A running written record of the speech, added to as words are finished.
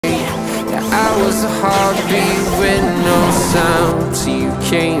I was a heartbeat with no sound till you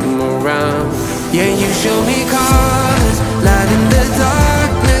came around. Yeah, you showed me colors, light in the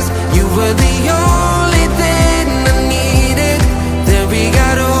darkness. You were the only thing I needed. Then we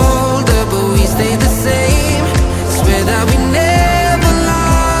got older, but we stayed the same. Swear that we never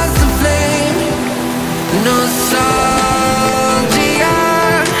lost the flame. Nostalgia,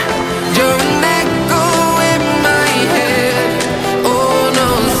 you're an echo in my head. Oh,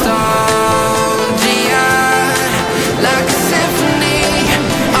 nostalgia, like a symphony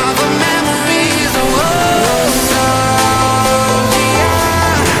of our memories. Oh, nostalgia,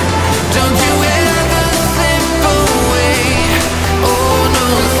 don't you ever slip away. Oh,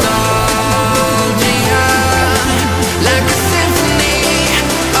 nostalgia, like a symphony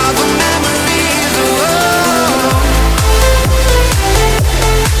of our memories. Oh,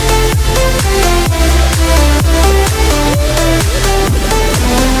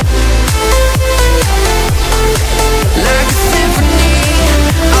 like a symphony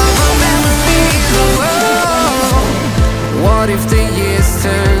of our memories. Oh, what if the years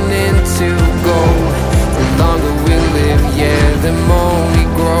turn into gold? The longer we live, yeah, the more we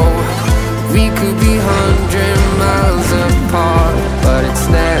grow. We could be